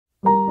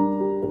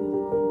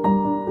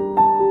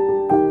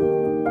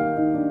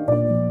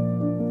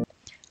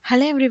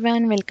Hello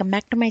everyone, welcome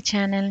back to my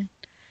channel.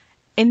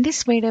 In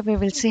this video we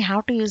will see how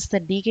to use the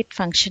Dget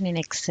function in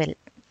Excel.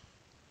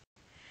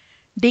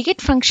 Dget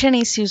function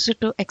is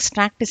used to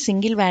extract a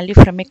single value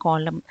from a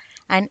column,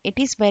 and it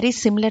is very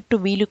similar to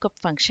VLOOKUP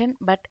function,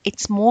 but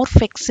it's more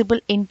flexible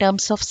in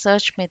terms of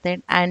search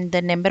method and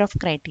the number of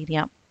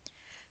criteria.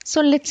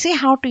 So let's see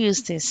how to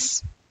use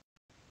this.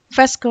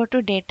 First go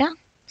to data,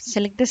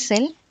 select the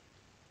cell,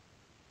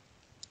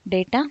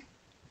 data,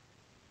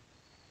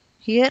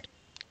 here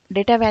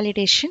data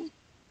validation.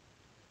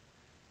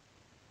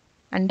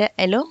 Under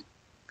yellow,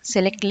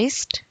 select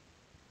list,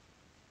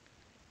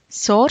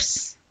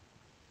 source,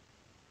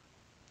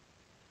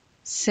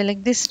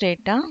 select this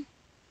data,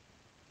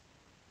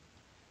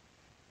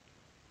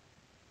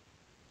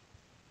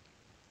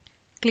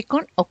 click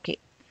on OK.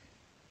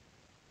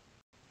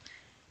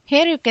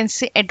 Here you can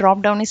see a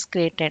drop down is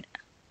created,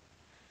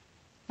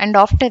 and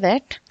after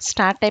that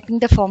start typing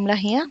the formula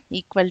here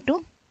equal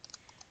to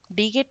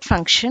Dget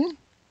function,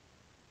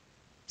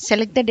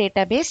 select the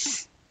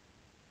database,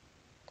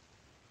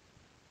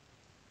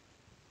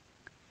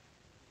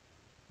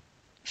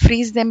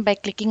 freeze them by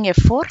clicking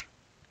F4,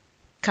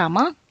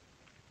 comma,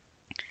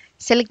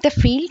 select the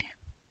field,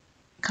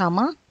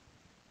 comma,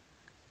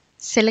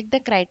 select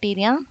the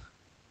criteria,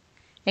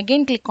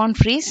 again click on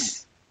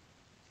freeze,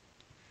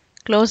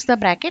 close the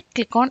bracket,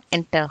 click on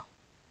enter.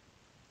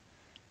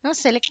 Now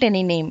select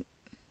any name.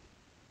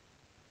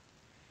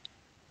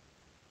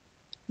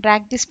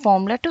 Drag this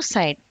formula to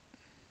side.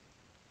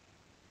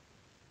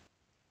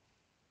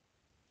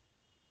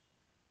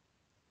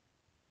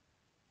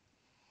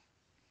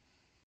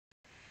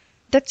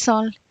 That's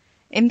all.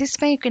 In this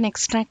way you can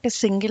extract a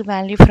single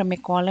value from a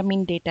column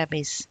in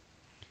database.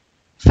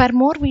 For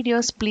more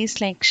videos, please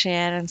like,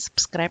 share and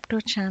subscribe to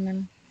our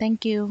channel.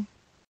 Thank you.